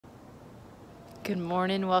Good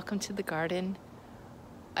morning, welcome to the garden.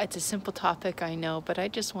 It's a simple topic, I know, but I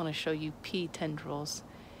just want to show you pea tendrils.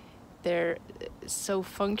 They're so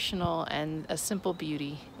functional and a simple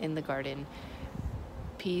beauty in the garden.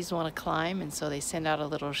 Peas want to climb, and so they send out a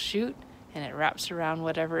little shoot and it wraps around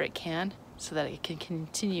whatever it can so that it can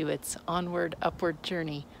continue its onward, upward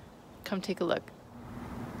journey. Come take a look.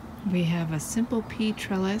 We have a simple pea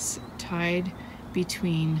trellis tied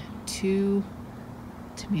between two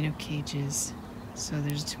tomato cages. So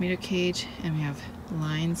there's a tomato cage and we have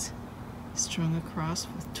lines strung across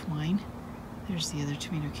with twine. There's the other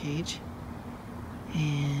tomato cage.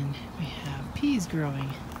 And we have peas growing,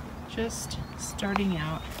 just starting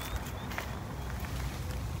out.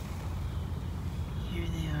 Here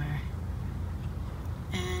they are.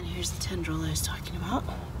 And here's the tendril I was talking about.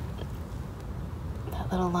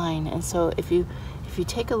 That little line. And so if you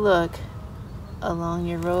take a look along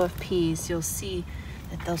your row of peas, you'll see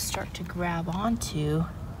that they'll start to grab onto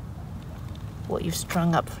what you've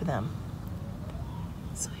strung up for them.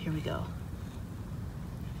 So here we go.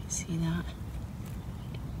 You see that?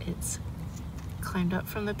 It's climbed up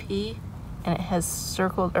from the pea and it has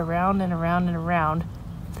circled around and around and around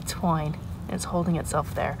the twine and it's holding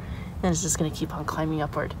itself there. And then it's just going to keep on climbing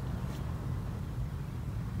upward.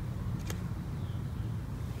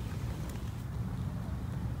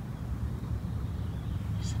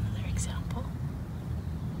 Here's another example.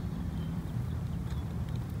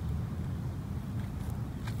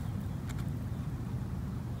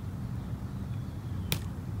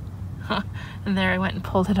 And there I went and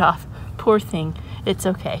pulled it off. Poor thing. It's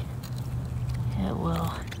okay. It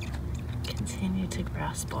will continue to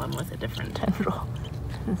grasp on with a different tendril.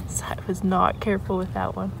 I was not careful with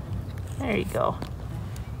that one. There you go.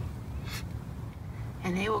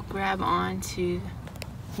 And they will grab onto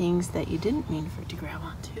things that you didn't mean for it to grab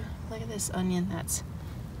onto. Look at this onion that's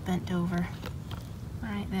bent over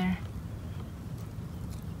right there.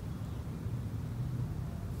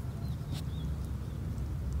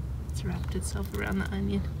 Wrapped itself around the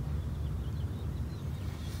onion.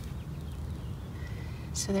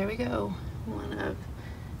 So there we go. One of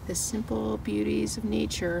the simple beauties of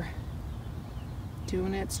nature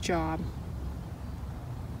doing its job.